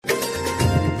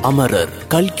அமரர்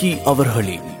கல்கி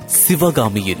அவர்களின்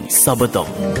சிவகாமியின் சபதம்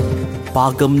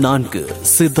பாகம் 4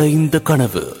 சிதைந்த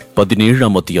கனவு.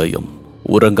 17ஆம் அத்தியாயம்.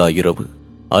 உறங்கா இரவு.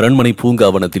 அரண்மனை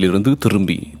பூங்காவனத்திலிருந்து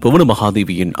திரும்பி புவன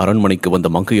மகாதேவியின் அரண்மனைக்கு வந்த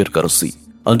மங்கையர்க்கரசி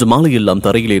அன்று மாலையெல்லாம்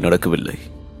தரையிலே நடக்கவில்லை.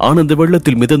 ஆனந்த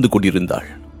வெள்ளத்தில் மிதந்து கொண்டிருந்தாள்.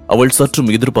 அவள்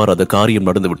சற்றும் எதிர்பாராத காரியம்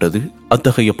நடந்துவிட்டது.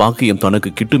 அத்தகைய பாக்கியம்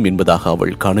தனக்கு கிட்டும் என்பதாக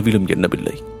அவள் கனவிலும்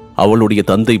எண்ணவில்லை. அவளுடைய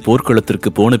தந்தை போர்க்களத்திற்கு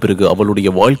போன பிறகு அவளுடைய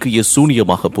வாழ்க்கையே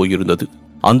சூனியமாக போயிருந்தது.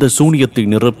 அந்த சூனியத்தை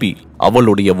நிரப்பி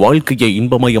அவளுடைய வாழ்க்கையை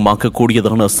இன்பமயமாக்க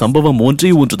கூடியதான சம்பவம்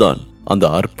ஒன்றுதான் அந்த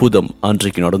அற்புதம்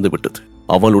அன்றைக்கு நடந்துவிட்டது.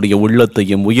 அவளுடைய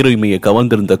உள்ளத்தையும் உயிரைமையை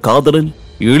கவர்ந்திருந்த காதலன்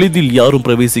எளிதில் யாரும்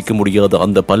பிரவேசிக்க முடியாத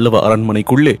அந்த பல்லவ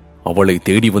அரண்மனைக்குள்ளே அவளை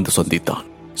தேடி வந்து சந்தித்தான்.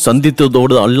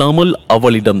 சந்தித்ததோடு அல்லாமல்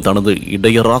அவளிடம் தனது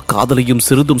இடையரா காதலையும்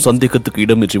சிறிதும் சந்தேகத்துக்கு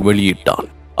இடமின்றி வெளியிட்டான்.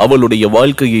 அவளுடைய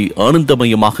வாழ்க்கையை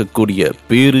ஆனந்தமயமாக கூடிய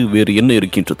வேறு என்ன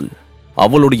இருக்கின்றது?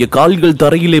 அவளுடைய கால்கள்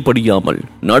தரையிலே படியாமல்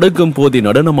நடக்கும் போதே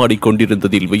நடனமாடிக்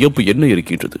கொண்டிருந்ததில் வியப்பு என்ன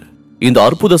இருக்கின்றது? இந்த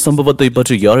அற்புத சம்பவத்தை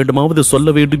பற்றி யாரிடமாவது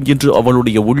சொல்ல வேண்டும் என்று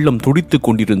அவளுடைய உள்ளம் துடித்துக்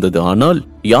கொண்டிருந்தது. ஆனால்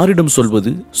யாரிடம்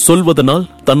சொல்வது? சொல்வதனால்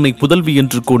தன்னை புதல்வி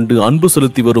என்று கொண்டு அன்பு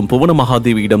செலுத்தி வரும் புவன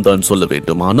மகாதேவியிடம் தான் சொல்ல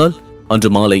வேண்டும். ஆனால்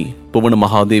அன்று மாலை புவன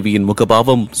மகாதேவியின்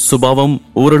முகபாவம் சுபாவம்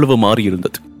ஓரளவு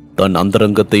மாறியிருந்தது. தன்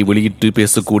அந்தரங்கத்தை வெளியிட்டு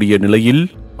பேசக்கூடிய நிலையில்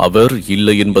அவர்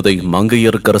இல்லை என்பதை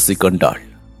மங்கையர்க்கரசி கண்டாள்.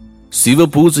 சிவ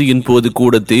பூஜையின் போது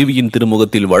கூட தேவியின்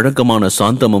திருமுகத்தில் வழக்கமான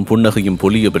சாந்தமும் புன்னகையும்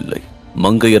பொலியவில்லை.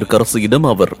 மங்கையர்க்கரசியிடம்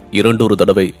அவர் 2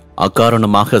 தடவை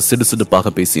அக்காரணமாக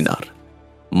சிடுசிடுப்பாக பேசினார்.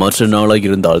 மற்ற நாளாய்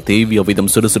இருந்தால் தேவி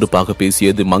அவ்விதம் சிடுசிடுப்பாக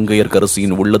பேசியது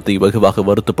மங்கையர்க்கரசியின் உள்ளத்தை வெகுவாக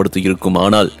வருத்தப்படுத்தி இருக்கும்.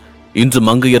 ஆனால் இன்று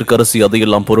மங்கையர்க்கரசி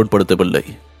அதையெல்லாம் பொருட்படுத்தவில்லை.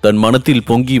 தன் மனத்தில்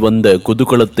பொங்கி வந்த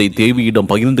குதூகலத்தை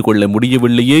தேவியிடம் பகிர்ந்து கொள்ள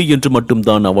முடியவில்லையே என்று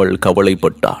மட்டும்தான் அவள்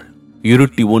கவலைப்பட்டாள்.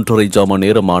 இருட்டி 1:30 ஜாம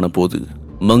நேரமான போது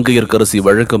மங்கையர்க்கரசி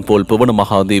வழக்கம் போல் புவன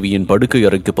மகாதேவியின் படுக்கை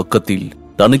அறைக்கு பக்கத்தில்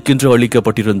தனக்கென்று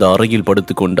அளிக்கப்பட்டிருந்த அறையில்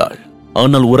படுத்துக் கொண்டாள்.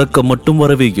 ஆனால் உறக்கம் மட்டும்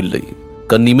வரவே இல்லை.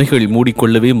 கண்ணிமைகள்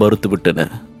மூடிக்கொள்ளவே மறுத்துவிட்டன.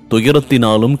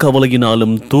 துயரத்தினாலும்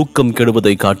கவலையினாலும் தூக்கம்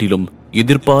கெடுவதை காட்டிலும்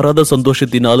எதிர்பாராத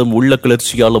சந்தோஷத்தினாலும் உள்ள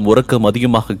கிளர்ச்சியாலும் உறக்கம்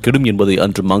அதிகமாக கெடும் என்பதை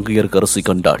அன்று மங்கையர்க்கரசி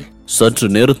கண்டாள். சற்று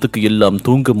நேரத்துக்கு எல்லாம்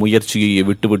தூங்க முயற்சியை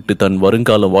விட்டுவிட்டு தன்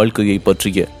வருங்கால வாழ்க்கையை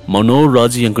பற்றிய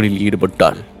மனோராஜ்யங்களில்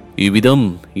ஈடுபட்டாள். இவ்விதம்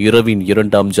இரவின்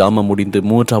 2ஆம் ஜாமம் முடிந்து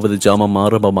 3வது ஜாமம்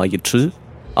ஆரம்பமாயிற்று.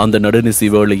 அந்த நடுநிசி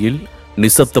வேளையில்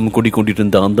நிசப்தம்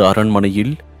குடிக்கொண்டிருந்த அந்த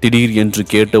அரண்மனையில் திடீர் என்று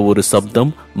கேட்ட ஒரு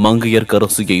சப்தம்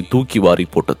மங்கையர்க்கரசியை தூக்கி வாரி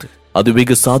போட்டது. அது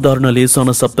வெகு சாதாரண லேசான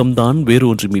சப்தம்தான், வேறு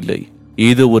ஒன்றுமில்லை.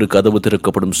 ஏதோ ஒரு கதவு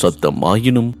திறக்கப்படும் சத்தம்.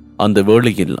 ஆயினும் அந்த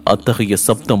வேளையில் அத்தகைய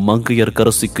சப்தம்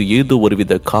மங்கையர்க்கரசிக்கு ஏதோ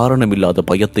ஒருவித காரணமில்லாத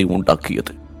பயத்தை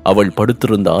உண்டாக்கியது. அவள்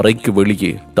படுத்திருந்த அறைக்கு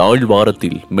வெளியே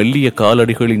தாழ்வாரத்தில் மெல்லிய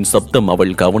காலடிகளின் சப்தம்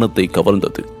அவள் கவனத்தை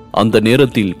கவர்ந்தது. அந்த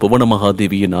நேரத்தில் புவன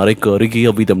மகாதேவியின் அறைக்கு அருகே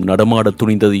அவ்விதம் நடமாட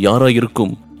துணிந்தது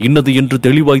யாராயிருக்கும்? இன்னது என்று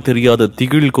தெளிவாய் தெரியாத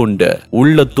திகில் கொண்ட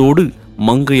உள்ளத்தோடு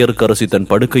மங்கையர்க்கரசி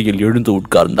தன் படுக்கையில் எழுந்து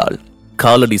உட்கார்ந்தாள்.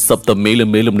 காலடி சப்தம்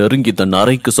மேலும் மேலும் நெருங்கி தன்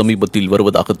அறைக்கு சமீபத்தில்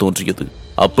வருவதாக தோன்றியது.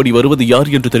 அப்படி வருவது யார்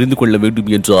என்று தெரிந்து கொள்ள வேண்டும்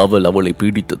என்று அவளை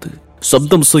பீடித்தது.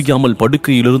 சப்தம் செய்யாமல்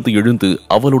படுக்கையிலிருந்து எழுந்து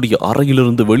அவளுடைய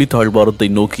அறையிலிருந்து வெளித்தாழ்வாரத்தை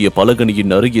நோக்கிய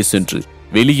பலகணியின் அருகே சென்று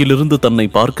வெளியிலிருந்து தன்னை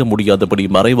பார்க்க முடியாதபடி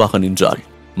மறைவாக நின்றாள்.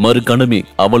 மறு கணமே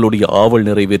அவளுடைய ஆவல்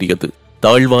நிறைவேறியது.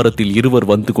 தாழ்வாரத்தில் இருவர்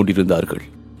வந்து கொண்டிருந்தார்கள்.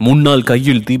 முன்னால்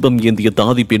கையில் தீபம் ஏந்திய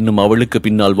தாதி பெண்ணும் அவளுக்கு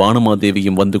பின்னால்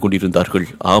வானமாதேவியும் வந்து கொண்டிருந்தார்கள்.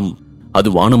 ஆம், அது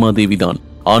வானமாதேவிதான்.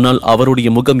 ஆனால் அவருடைய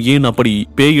முகம் ஏன் அப்படி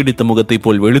பேயடித்த முகத்தை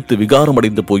போல் வெளுத்து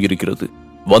விகாரமடைந்து போயிருக்கிறது?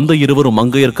 வந்த இருவரும்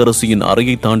மங்கையர்க்கரசியின்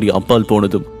அறையை தாண்டி அப்பால்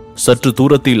போனதும் சற்று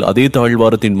தூரத்தில் அதே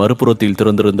தாழ்வாரத்தின் மறுபுறத்தில்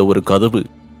திறந்திருந்த ஒரு கதவு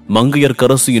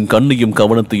மங்கையர்க்கரசியின் கண்ணையும்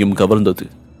கவனத்தையும் கவர்ந்தது.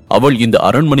 அவள் இந்த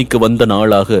அரண்மனைக்கு வந்த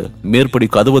நாளாக மேற்படி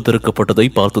கதவு திறக்கப்பட்டதை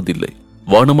பார்த்ததில்லை.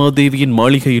 வானமாதேவியின்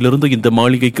மாளிகையிலிருந்து இந்த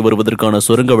மாளிகைக்கு வருவதற்கான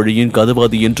சுரங்க வழியின்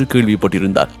கதவாதி என்று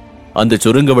கேள்விப்பட்டிருந்தார். அந்த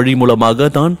சுரங்க வழி மூலமாக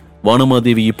தான்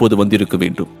வானமாதேவி இப்போது வந்திருக்க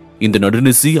வேண்டும். இந்த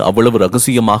நடுநிசி அவ்வளவு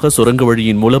ரகசியமாக சுரங்க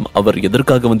வழியின் மூலம் அவர்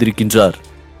எதற்காக வந்திருக்கின்றார்?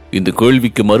 இந்த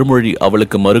கேள்விக்கு மறுமொழி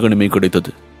அவளுக்கு மறுகணமே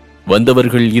கிடைத்தது.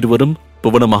 வந்தவர்கள் இருவரும்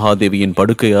புவன மகாதேவியின்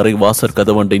படுக்கை அறை வாசற்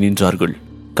கதவண்டை நின்றார்கள்.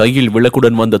 கையில்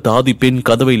விளக்குடன் வந்த தாதி பெண்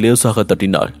கதவை லேசாக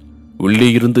தட்டினாள். உள்ளே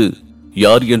இருந்து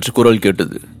யார் என்று குரல்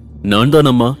கேட்டது. நான் தான்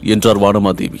அம்மா என்றார்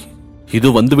வானமாதேவி. இது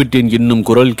வந்துவிட்டேன் என்னும்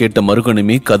குரல் கேட்ட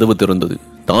மறுகணமே கதவு திறந்தது.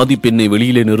 தாதி பெண்ணை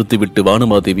வெளியிலே நிறுத்திவிட்டு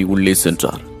வானமாதேவி உள்ளே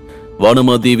சென்றார்.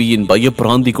 வானமாதேவியின்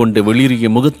பயப்பிராந்தி கொண்ட வெளிரிய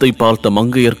முகத்தை பார்த்த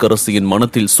மங்கையர்க்கரசியின்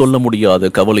மனத்தில் சொல்ல முடியாத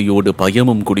கவலையோடு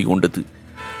பயமும் குடிகொண்டது.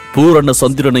 பூரண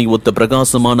சந்திரனை ஒத்த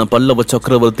பிரகாசமான பல்லவ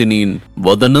சக்கரவர்த்தினியின்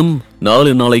வதனம்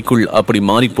 4 நாளைக்குள் அப்படி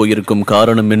மாறிப்போயிருக்கும்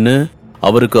காரணம் என்ன?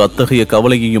 அவருக்கு அத்தகைய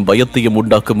கவலையையும் பயத்தையும்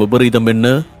உண்டாக்கும் விபரீதம் என்ன?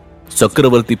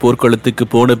 சக்கரவர்த்தி போர்க்களத்துக்கு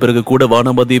போன பிறகு கூட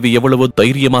வானமாதேவி எவ்வளவு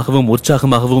தைரியமாகவும்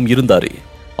உற்சாகமாகவும் இருந்தாரே,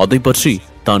 அதை பற்றி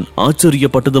தான்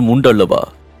ஆச்சரியப்பட்டதும் உண்டல்லவா?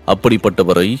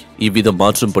 அப்படிப்பட்டவரை இவ்விதம்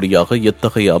மாற்றும்படியாக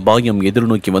எத்தகைய அபாயம்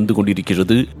எதிர்நோக்கி வந்து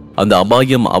கொண்டிருக்கிறது? அந்த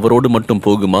அபாயம் அவரோடு மட்டும்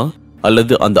போகுமா,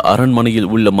 அல்லது அந்த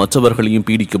அரண்மனையில் உள்ள மற்றவர்களையும்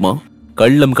பீடிக்குமா?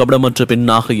 கள்ளம் கபடமற்ற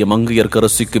பெண்ணாகிய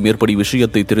மங்கையர்க்கரசிக்கு மேற்படி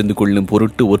விஷயத்தை தெரிந்து கொள்ளும்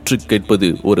பொருட்டு ஒற்று கேட்பது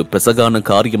ஒரு பெசகான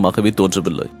காரியமாகவே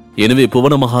தோன்றவில்லை. எனவே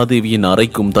புவன மகாதேவியின்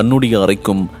அறைக்கும் தன்னுடைய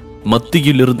அறைக்கும்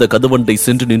மத்தியில் இருந்த கதவண்டை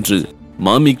சென்று நின்று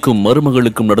மாமிக்கும்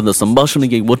மருமகளுக்கும் நடந்த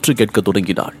சம்பாஷணையை ஒற்று கேட்க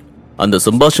தொடங்கினாள். அந்த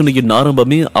சம்பாஷணையின்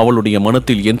ஆரம்பமே அவளுடைய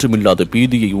மனத்தில் என்றுமில்லாத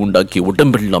பீதியை உண்டாக்கி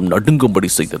உடம்பெல்லாம் நடுங்கும்படி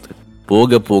செய்தது.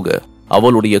 போக போக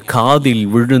அவளுடைய காதில்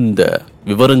விழுந்த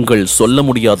விவரங்கள் சொல்ல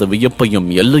முடியாத வியப்பையும்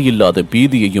எல்லையில்லாத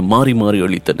பீதியையும் மாறி மாறி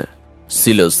அளித்தன.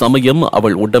 சில சமயம்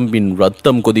அவள் உடம்பின்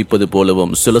ரத்தம் கொதிப்பது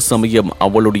போலவும், சில சமயம்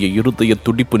அவளுடைய இருதய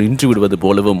துடிப்பு நின்று விடுவது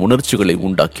போலவும் உணர்ச்சிகளை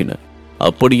உண்டாக்கின.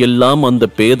 அப்படியெல்லாம் அந்த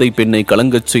பேதை பெண்ணை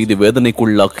கலங்கச் செய்து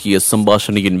வேதனைக்குள்ளாக்கிய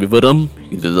சம்பாஷணையின் விவரம்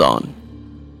இதுதான்.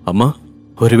 அம்மா,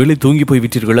 ஒருவேளை தூங்கி போய்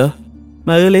விட்டீர்களா?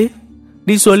 மகளே,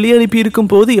 நீ சொல்லி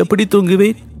அனுப்பியிருக்கும் போது எப்படி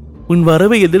தூங்குவேன்? உன்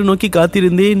வரவை எதிர்நோக்கி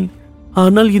காத்திருந்தேன்.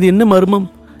 ஆனால் இது என்ன மர்மம்?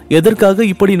 எதற்காக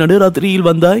இப்படி நடுராத்திரியில்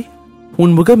வந்தாய்?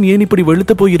 உன் முகம் ஏன் இப்படி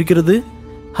வெளுத்து போயிருக்கிறது?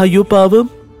 ஐயோ பாவம்,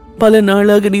 பல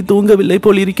நாளாக நீ தூங்கவில்லை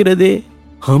போல் இருக்கிறதே.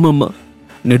 ஆமாம்மா,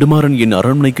 நெடுமாறன் என்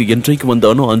அரண்மனைக்கு என்றைக்கு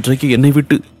வந்தானோ அன்றைக்கு என்னை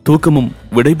விட்டு தூக்கமும்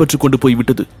விடைபெற்று கொண்டு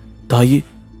போய்விட்டது. தாயே,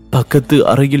 பக்கத்து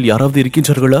அறையில் யாராவது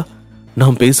இருக்கின்றார்களா?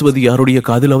 நாம் பேசுவது யாருடைய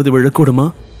காதிலாவது விழக்கூடுமா?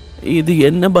 இது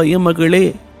என்ன பயம் மகளே?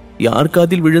 யார்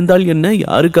காதில் விழுந்தால் என்ன?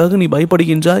 யாருக்காக நீ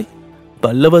பயப்படுகின்றாய்?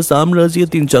 பல்லவ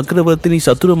சாம்ராஜ்யத்தின் சக்கரவர்த்தினி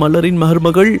சத்ரு மல்லரின்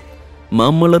மருமகள்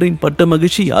மாமல்லரின் பட்ட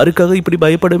மகிழ்ச்சி யாருக்காக இப்படி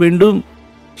பயப்பட வேண்டும்?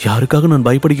 யாருக்காக நான்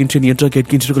பயப்படுகின்றேன் என்றா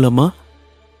கேட்கின்றீர்கள் அம்மா?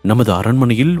 நமது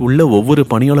அரண்மனையில் உள்ள ஒவ்வொரு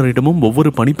பணியாளரிடமும் ஒவ்வொரு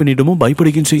பணிப்பெண்ணிடமும்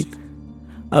பயப்படுகின்றேன்.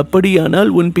 அப்படியானால்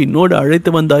உன் பின்னோடு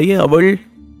அழைத்து வந்தாயே அவள்?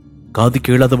 காது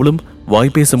கேளாதவளும்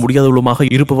வாய் பேச முடியாதவளுமாக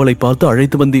இருப்பவளை பார்த்து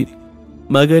அழைத்து வந்தேன்.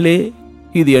 மகளே,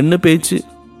 இது என்ன பேச்சு?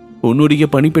 உன்னுடைய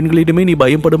பணிப்பெண்களிடமே நீ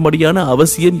பயப்படும்படியான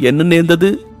அவசியம் என்ன நேர்ந்தது?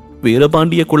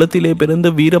 வீரபாண்டிய குலத்திலே பிறந்த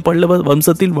வீர பல்லவ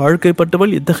வம்சத்தில்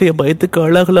வாழ்க்கைப்பட்டவள் இத்தகைய பயத்துக்கு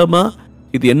ஆளாகலாமா?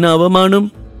 இது என்ன அவமானம்?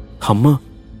 அம்மா,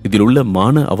 இதில் உள்ள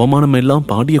மான அவமானம் எல்லாம்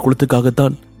பாண்டிய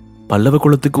குலத்துக்காகத்தான். பல்லவ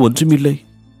குலத்துக்கு ஒன்றுமில்லை.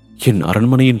 என்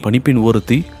அரண்மனையின் பணிப்பெண்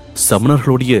ஒருத்தி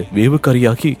சமணர்களுடைய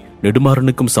வேவுக்காரியாகி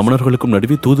நெடுமாறனுக்கும் சமணர்களுக்கும்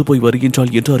நடுவே தூது போய்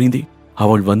வருகின்றாள் என்று அறிந்தேன்.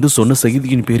 அவள் வந்து சொன்ன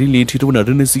செய்தியின் பேரில் நேற்றிரவு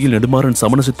நடுநிசையில் நெடுமாறன்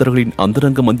சமண சித்தர்களின்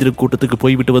அந்தரங்க மந்திர கூட்டத்துக்கு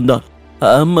போய்விட்டு வந்தான்.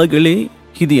 மகளே,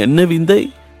 இது என்ன விந்தை?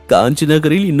 காஞ்சி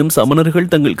நகரில் இன்னும் சமணர்கள்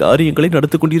தங்கள் காரியங்களை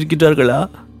நடத்தி கொண்டிருக்கின்றார்களா?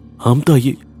 ஆம்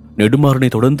தாயே, நெடுமாறனை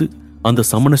தொடர்ந்து அந்த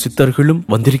சமண சித்தர்களும்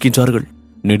வந்திருக்கின்றார்கள்.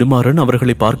 நெடுமாறன்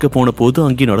அவர்களை பார்க்க போன போது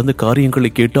அங்கே நடந்த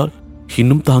காரியங்களை கேட்டால்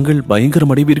இன்னும் தாங்கள்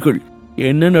பயங்கரமடைவீர்கள்.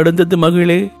 என்ன நடந்தது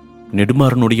மகளே?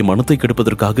 நெடுமாறனுடைய மனத்தை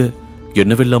கெடுப்பதற்காக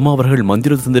என்னவெல்லாமோ அவர்கள்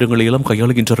மந்திர தந்திரங்களை எல்லாம்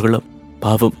கையாளுகின்றார்களாம்.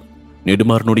 பாவம்,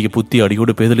 நெடுமாறனுடைய புத்தி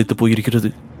அடியோடு பேதலித்து போயிருக்கிறது.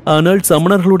 ஆனால்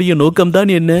சமணர்களுடைய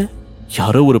நோக்கம்தான் என்ன?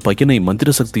 யாரோ ஒரு பையனை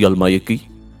மந்திர சக்தியால் மயக்கி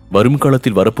வரும்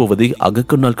காலத்தில் வரப்போவதை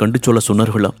அகக்கண்ணால் கண்டு சொல்ல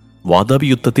சொன்னார்களாம். வாதாபி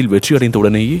யுத்தத்தில் வெற்றி அடைந்த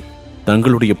உடனேயே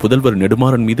தங்களுடைய புதல்வர்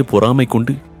நெடுமாறன் மீது பொறாமை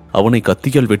கொண்டு அவனை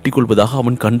கத்தியால் வெட்டி கொள்வதாக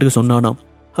அவன் கண்டு சொன்னானாம்.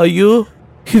 ஐயோ,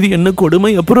 இது என்ன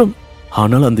கொடுமை! அப்புறம்?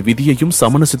 ஆனால் அந்த விதியையும்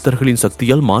சமண சித்தர்களின்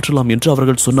சக்தியால் மாற்றலாம் என்று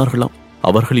அவர்கள் சொன்னார்களாம்.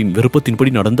 அவர்களின்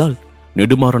விருப்பத்தின்படி நடந்தால்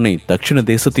நெடுமாறனை தட்சிண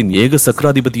தேசத்தின் ஏக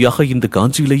சக்கராதிபதியாக இந்த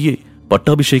காஞ்சியிலேயே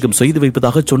பட்டாபிஷேகம் செய்து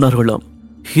வைப்பதாக சொன்னார்களாம்.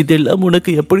 இதெல்லாம்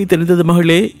உனக்கு எப்படி தெரிந்தது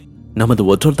மகளே? நமது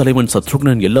ஒற்றர் தலைவன்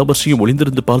சத்ருக்னன் எல்லாவற்றையும்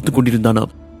ஒளிந்திருந்து பார்த்து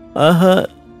கொண்டிருந்தானாம். ஆஹா,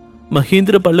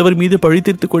 மகேந்திர பல்லவர் மீது பழி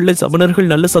தீர்த்துக் கொள்ள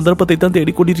சமணர்கள் நல்ல சந்தர்ப்பத்தை தான்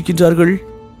தேடிக்கொண்டிருக்கின்றார்கள்.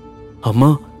 அம்மா,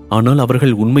 ஆனால்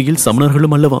அவர்கள் உண்மையில்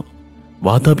சமணர்களும் அல்லவாம்.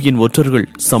 வாதாபியின் ஒற்றர்கள்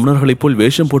சமணர்களைப் போல்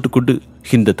வேஷம் போட்டுக்கொண்டு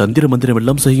இந்த தந்திர மந்திரம்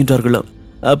எல்லாம் செய்கின்றார்களாம்.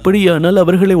 அப்படியானால்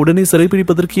அவர்களை உடனே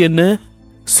சிறைப்பிடிப்பதற்கு என்ன?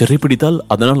 சிறைப்பிடித்தால்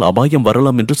அதனால் அபாயம்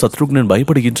வரலாம் என்று சத்ருக்னன்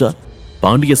பயப்படுகின்றார்.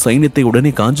 பாண்டிய சைன்யத்தை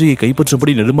உடனே காஞ்சியை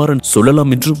கைப்பற்றபடி நெடுமாறன்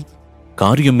சொல்லலாம் என்றும்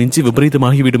காரியம் மிஞ்சி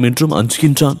விபரீதமாகிவிடும் என்றும்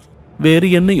அஞ்சுகின்றான். வேறு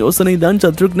என்ன யோசனை தான்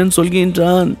சத்ருக்னன்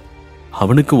சொல்கின்றான்?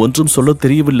 அவனுக்கு ஒன்றும் சொல்ல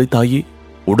தெரியவில்லை தாயே.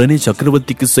 உடனே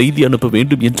சக்கரவர்த்திக்கு செய்தி அனுப்ப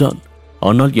வேண்டும் என்றான்.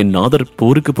 ஆனால் என் நாதர்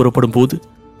போருக்கு புறப்படும் போது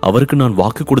அவருக்கு நான்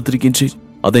வாக்கு கொடுத்திருக்கின்றேன்.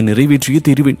 அதை நிறைவேற்றியே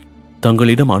தீருவேன்.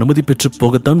 தங்களிடம் அனுமதி பெற்று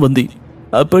போகத்தான் வந்தேன்.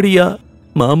 அப்படியா?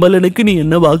 மாமல்லனுக்கு நீ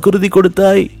என்ன வாக்குறுதி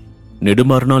கொடுத்தாய்?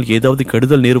 நெடுமாறனால் ஏதாவது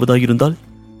கெடுதல் நேர்வதாயிருந்தால்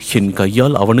என்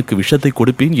கையால் அவனுக்கு விஷத்தை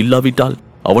கொடுப்பேன், இல்லாவிட்டால்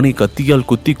அவனை கத்தியால்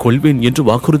குத்தி கொள்வேன் என்று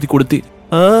வாக்குறுதி கொடுத்தேன்.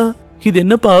 இது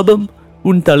என்ன பாபம்?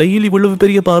 உன் தலையில் இவ்வளவு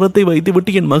பெரிய பாரத்தை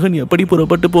வைத்துவிட்டு என் மகன் எப்படி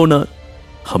புறப்பட்டு போனார்?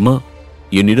 அம்மா,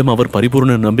 என்னிடம் அவர்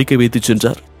பரிபூர்ண நம்பிக்கை வைத்து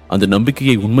சென்றார். அந்த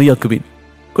நம்பிக்கையை உண்மையாக்குவேன்.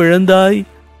 குழந்தாய்,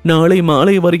 நாளை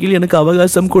மாலை வரையில் எனக்கு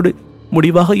அவகாசம் கொடு.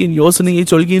 முடிவாக என் யோசனையை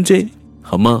சொல்கின்றேன்.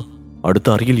 அம்மா, அடுத்த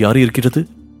அறையில் யார் இருக்கிறது?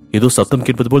 ஏதோ சத்தம்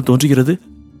கேட்பது போல் தோன்றுகிறது.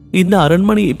 இந்த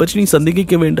அரண்மனையை பற்றி நீ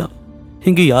சந்தேகிக்க வேண்டாம்.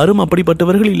 இங்கு யாரும்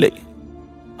அப்படிப்பட்டவர்கள் இல்லை.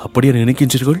 அப்படியே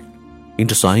நினைக்கின்றீர்கள்?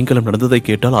 இன்று சாயங்காலம் நடந்ததை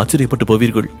கேட்டால் ஆச்சரியப்பட்டு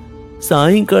போவீர்கள்.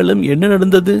 சாயங்காலம் என்ன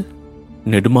நடந்தது?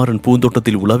 நெடுமாறன்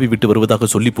பூந்தோட்டத்தில் உலாவி விட்டு வருவதாக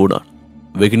சொல்லி போனான்.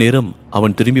 வெகு நேரம்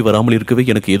அவன் திரும்பி வராமல் இருக்கவே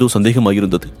எனக்கு ஏதோ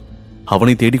சந்தேகமாயிருந்தது.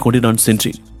 அவனை தேடிக்கொண்டு நான்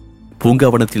சென்றேன்.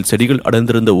 பூங்காவனத்தில் செடிகள்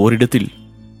அடர்ந்திருந்த ஓரிடத்தில்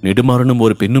நெடுமாறனும்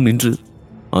ஒரு பெண்ணும் நின்று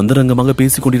அந்தரங்கமாக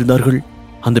பேசிக் கொண்டிருந்தார்கள்.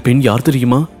 அந்த பெண் யார்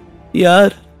தெரியுமா?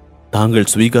 யார்? தாங்கள்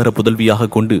ஸ்வீகார புதல்வியாக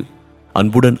கொண்டு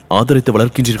அன்புடன் ஆதரித்து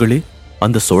வளர்க்கின்றீர்களே,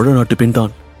 அந்த சோழ நாட்டு பெண்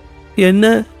தான். என்ன,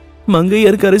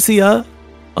 மங்கையர்க்கரசியா?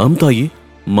 ஆம் தாயே,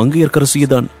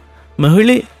 மங்கையர்க்கரசியேதான்.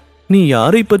 மகளே, நீ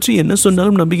யாரை பற்றி என்ன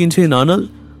சொன்னாலும் நம்புகின்றேன். ஆனால்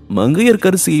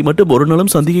மங்கையர்க்கரசியை மட்டும் ஒரு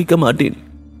நாளும் சந்தேகிக்க மாட்டேன்.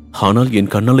 ஆனால்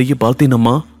என் கண்ணாலேயே பார்த்தேன்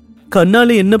அம்மா.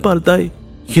 கண்ணாலே என்ன பார்த்தாய்?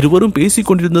 இருவரும் பேசிக்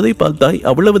கொண்டிருந்ததை பார்த்தாய்,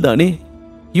 அவ்வளவுதானே.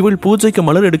 இவள் பூஜைக்கு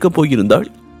மலர் எடுக்கப் போயிருந்தாள்.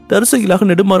 தரிசையிலாக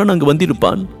நெடுமாறன் அங்கு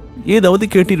வந்திருப்பான். ஏதாவது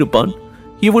கேட்டிருப்பான்.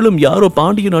 இவளும் யாரோ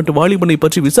பாண்டிய நாட்டு வாலிபனை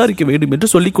பற்றி விசாரிக்க வேண்டும் என்று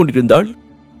சொல்லிக் கொண்டிருந்தாள்.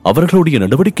 அவர்களுடைய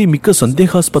நடவடிக்கை மிக்க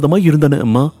சந்தேகாஸ்பதமாய் இருந்தன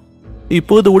அம்மா.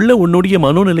 இப்போது உள்ள உன்னுடைய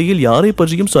மனோநிலையில் யாரை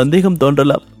பற்றியும் சந்தேகம்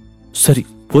தோன்றலாம். சரி,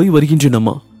 போய் வருகின்றேன்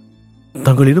அம்மா.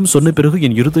 தங்களிடம் சொன்ன பிறகு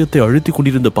என் இருதயத்தை அழுத்திக்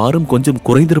கொண்டிருந்த பாரம் கொஞ்சம்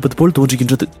குறைந்திருப்பது போல்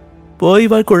தோன்றுகின்றது. போய்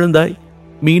வா குழந்தாய்.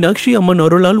 மீனாட்சி அம்மன்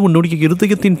அருளால் உன்னுடைய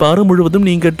இருதயத்தின் பாரம் முழுவதும்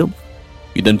நீங்கட்டும்.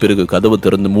 இதன் பிறகு கதவு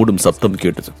திறந்து மூடும் சப்தம்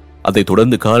கேட்டது. அதைத்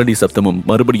தொடர்ந்து காலடி சப்தமும்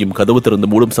மறுபடியும் கதவு திறந்து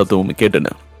மூடும் சப்தமும் கேட்டன.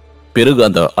 பிறகு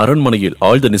அந்த அரண்மனையில்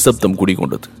ஆழ்ந்த நிசப்தம்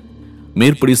குடிகொண்டது.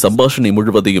 மேற்படி சம்பாஷணை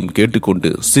முழுவதையும் கேட்டுக்கொண்டு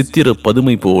சித்திர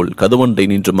பதுமை போல் கதவண்டை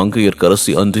நின்ற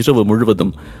மங்கையர்க்கரசி அன்றிரவு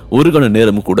முழுவதும் ஒரு கண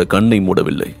நேரம் கூட கண்ணை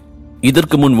மூடவில்லை.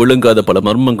 இதற்கு முன் விளங்காத பல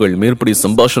மர்மங்கள் மேற்படி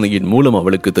சம்பாஷணையின் மூலம்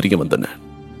அவளுக்கு தெரிய வந்தன.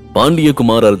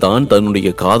 பாண்டியகுமாரர் தான் தன்னுடைய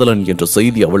காதலன் என்ற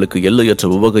செய்தி அவளுக்கு எல்லையற்ற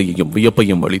உவகையையும்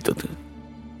வியப்பையும் அளித்தது.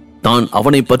 தான்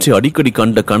அவனை பற்றி அடிக்கடி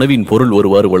கண்ட கனவின் பொருள்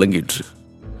ஒருவாறு வழங்கிற்று.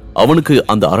 அவனுக்கு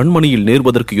அந்த அரண்மனையில்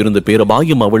நேர்வதற்கு இருந்த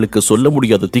பேரபாயம் அவளுக்கு சொல்ல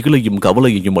முடியாத திகிலையும்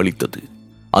கவலையையும் அளித்தது.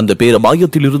 அந்த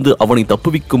பேரபாயத்திலிருந்து அவனை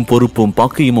தப்புவிக்கும் பொறுப்பும்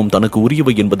பாக்கியமும் தனக்கு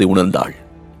உரியவை என்பதை உணர்ந்தாள்.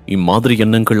 இம்மாதிரி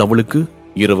எண்ணங்கள் அவளுக்கு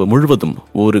இரவு முழுவதும்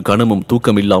ஒரு கணமும்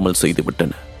தூக்கமில்லாமல்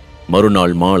செய்துவிட்டன.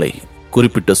 மறுநாள் மாலை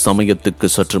குறிப்பிட்ட சமயத்துக்கு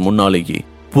சற்று முன்னாலேயே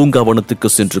பூங்காவனத்துக்கு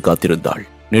சென்று காத்திருந்தாள்.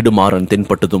 நெடுமாறன்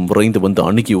தென்பட்டதும் விரைந்து வந்து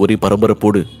அணுகி ஒரே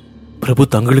பரபரப்போடு, பிரபு,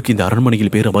 தங்களுக்கு இந்த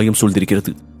அரண்மனையில் பேரபாயம்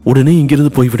சூழ்ந்திருக்கிறது, உடனே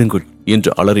இங்கிருந்து போய்விடுங்கள்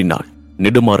என்று அலறினாள்.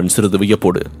 நெடுமாறன் சிறிது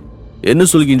வியப்போடு, என்ன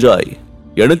சொல்கின்றாய்?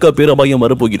 எனக்கா பேரபாயம்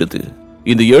வரப்போகிறது?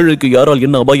 இந்த ஏழைக்கு யாரால்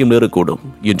என்ன அபாயம் நேரக்கூடும்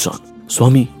என்றான்.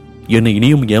 சுவாமி, என்னை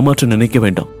இனியும் ஏமாற்ற நினைக்க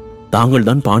வேண்டாம். தாங்கள்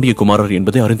தான் பாண்டியகுமாரர்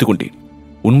என்பதை அறிந்து கொண்டேன்.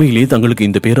 உண்மையிலே தங்களுக்கு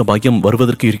இந்த பேரபாயம்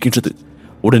வருவதற்கு இருக்கின்றது.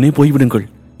 உடனே போய்விடுங்கள்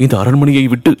இந்த அரண்மனையை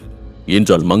விட்டு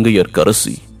என்றாள்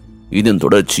மங்கையர்க்கரசி. இதன்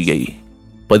தொடர்ச்சியை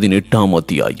 18ஆம்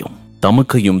அத்தியாயம்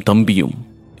தமக்கையும் தம்பியும்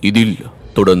இதில்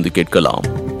தொடர்ந்து கேட்கலாம்.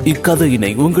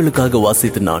 இக்கதையினை உங்களுக்காக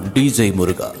வாசித்து நான் டிஜே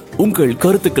முருகா. உங்கள்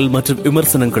கருத்துக்கள் மற்றும்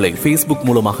விமர்சனங்களை Facebook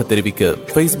மூலமாக தெரிவிக்க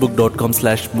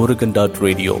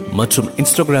facebook.com/murugan.radio மற்றும்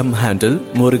Instagram ஹேண்டில்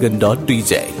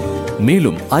murugan.dj.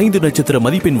 மேலும் 5 நட்சத்திர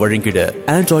மதிப்பெண் வழங்கிட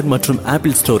ஆண்ட்ராய்டு மற்றும்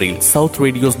ஆப்பிள் ஸ்டோரில்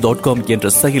southradios.com என்ற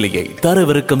செயலியை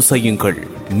தரவிறக்கம் செய்யுங்கள்.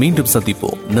 மீண்டும்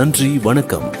சந்திப்போம். நன்றி,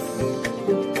 வணக்கம்.